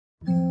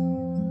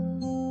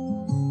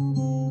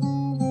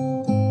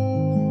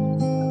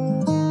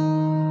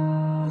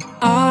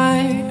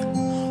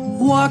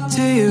talk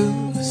to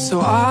you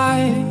so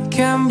I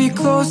can be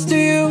close to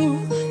you.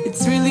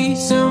 It's really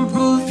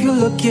simple if you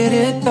look at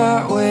it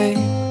that way.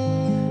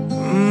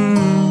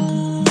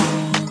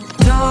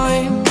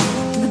 Time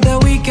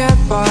that we get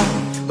by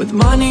with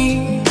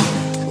money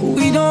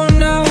we don't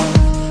know.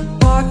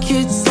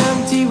 Pockets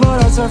empty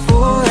but ours are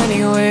full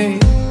anyway.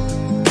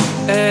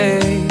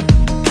 Hey,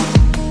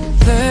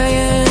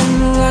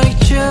 playing like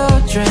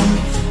children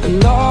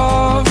and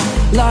love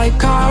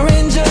like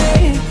R&J.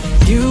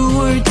 You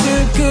were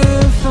too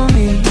good for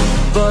me,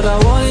 but I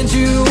wanted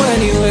you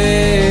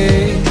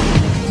anyway.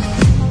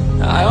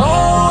 I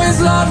always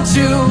loved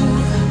you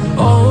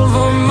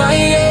over my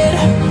head,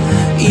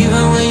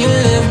 even when you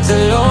lived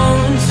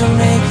alone to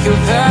make your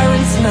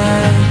parents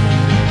mad.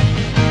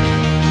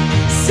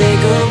 Say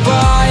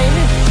goodbye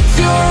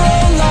to your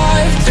old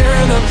life,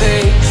 turn the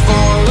page,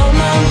 fall on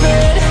my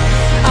bed.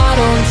 I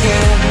don't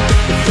care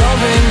if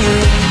loving you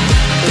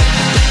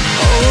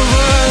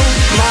over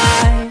my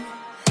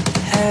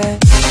head.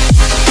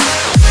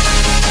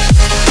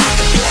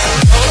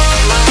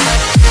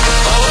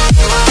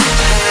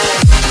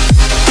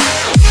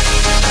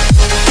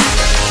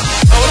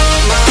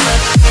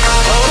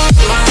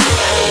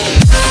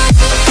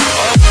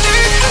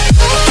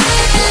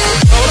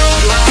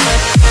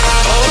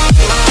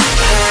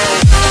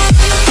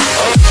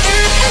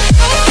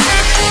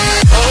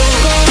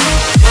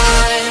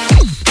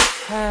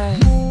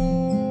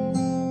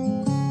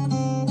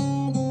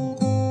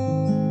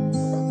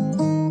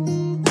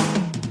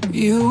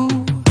 You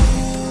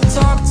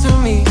talk to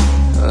me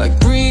like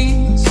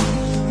breeze,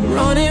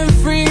 running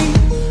free,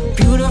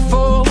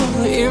 beautiful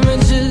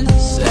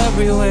images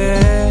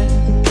everywhere.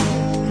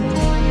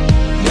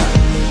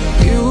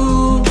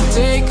 You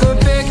take a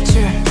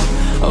picture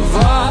of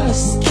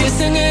us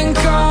kissing in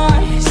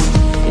cars,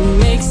 it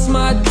makes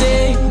my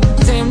day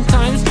 10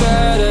 times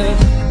better.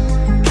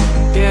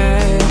 Yeah,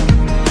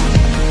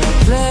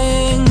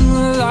 playing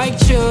like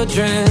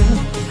children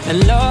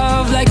and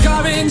love like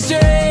R&J.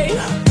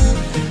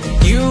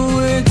 You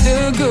were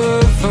too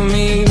good for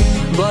me,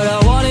 but I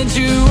wanted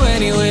you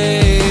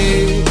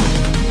anyway.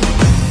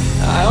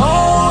 I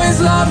always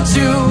loved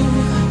you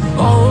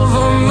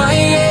over my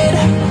head,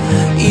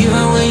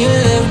 even when you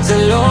lived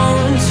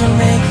alone to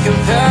make your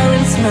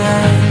parents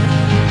mad.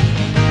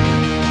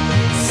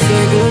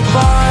 Say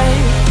goodbye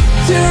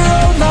to your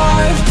old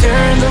life,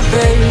 turn the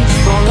page,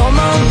 fall on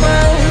my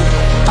bed.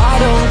 I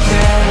don't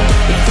care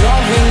if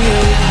loving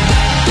you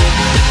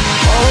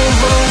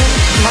over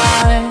my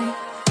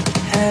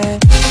head.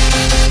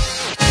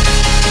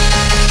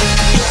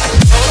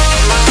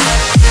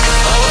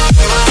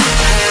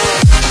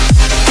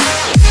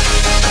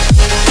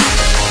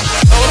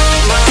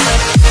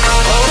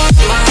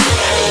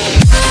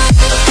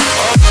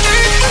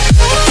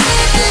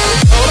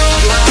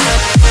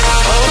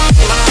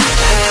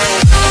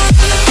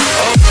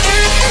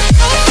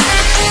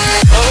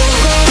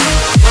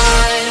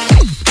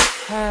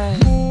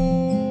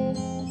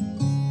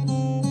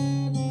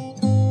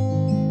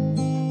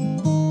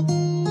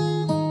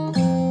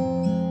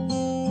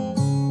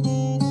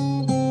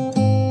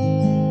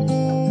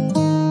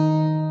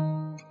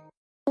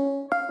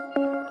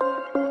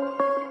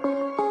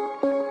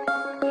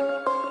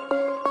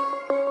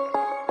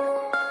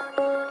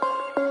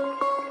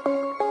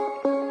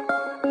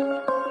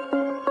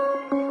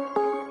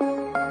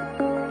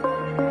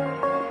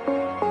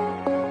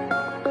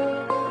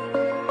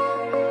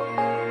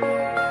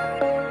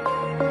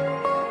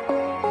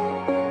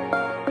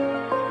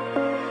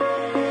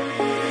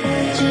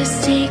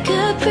 Just take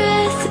a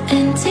breath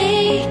and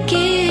take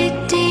it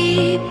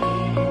deep,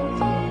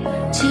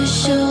 to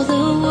show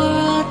the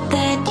world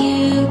that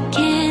you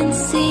can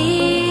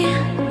see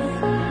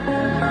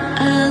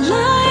a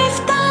life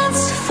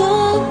that's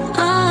full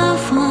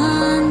of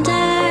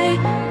wonder,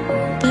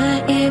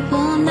 but it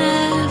will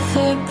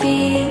never be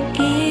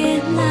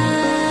enough.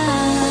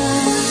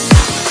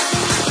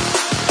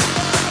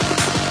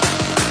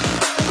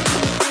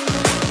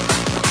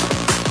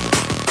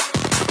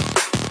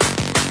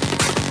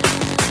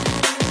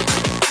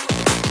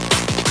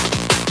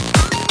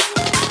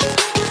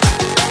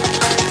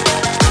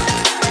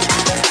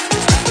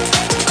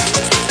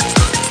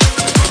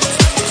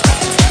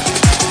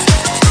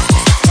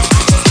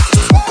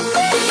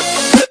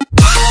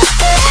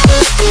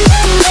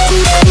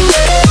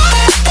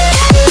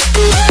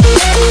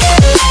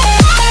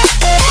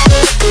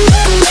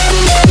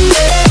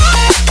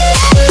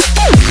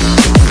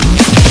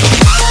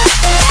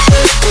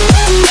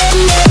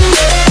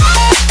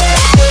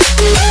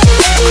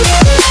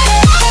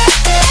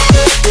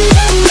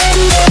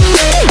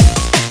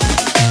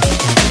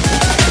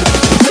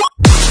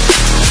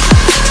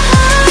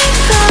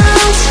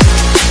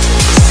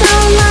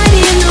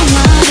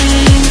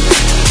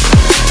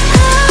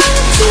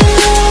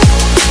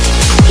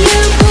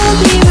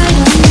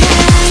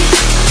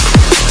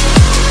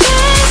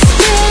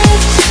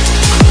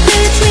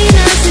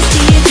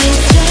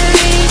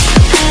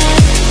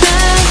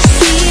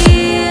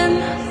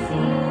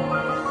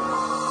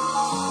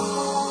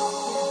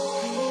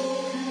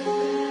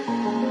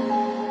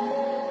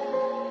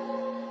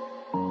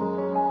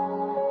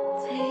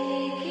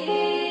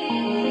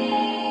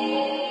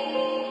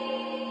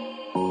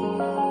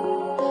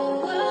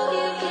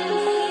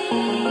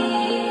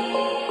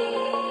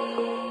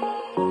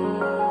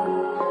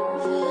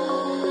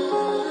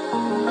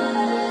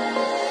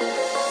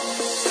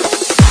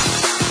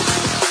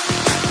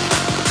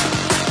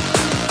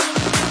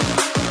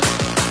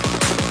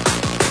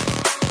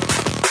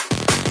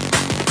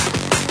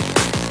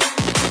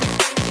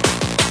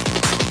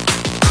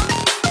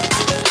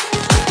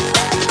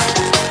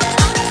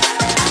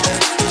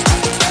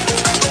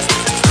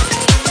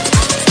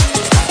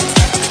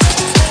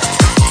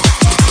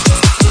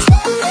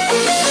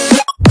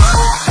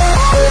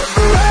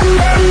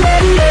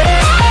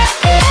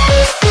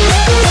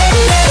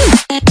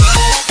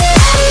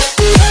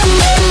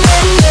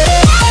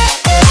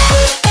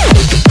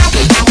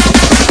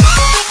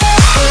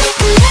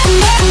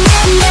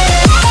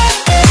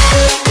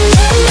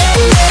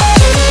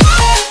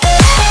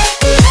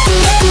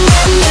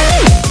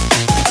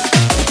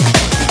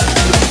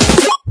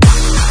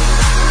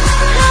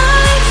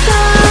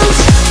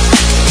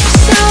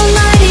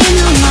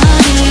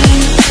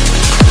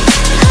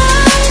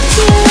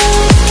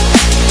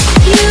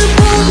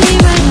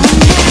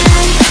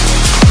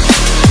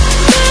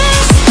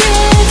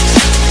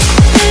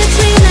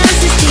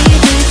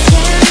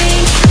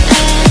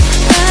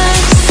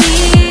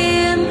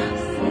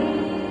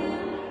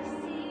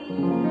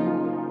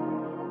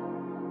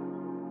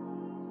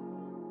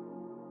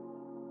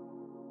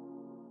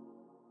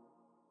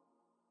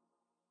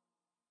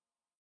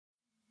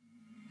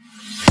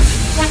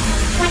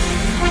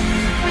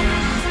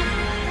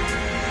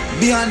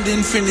 beyond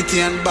infinity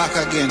and back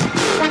again.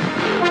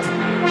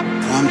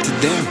 I'm to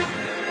them.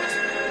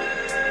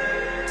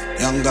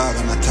 Young dog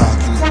and I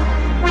talking.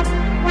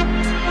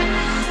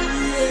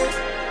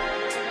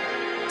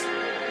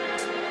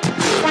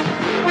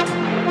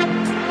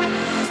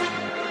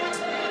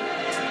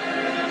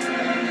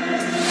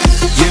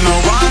 You know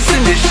once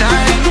in the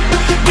shine,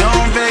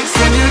 don't vex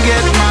when you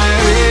get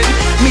married.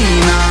 Me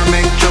nah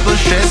make trouble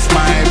stress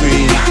my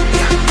brain.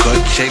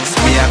 Cut checks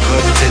me, I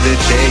cut to the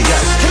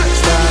chase.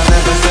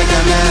 Start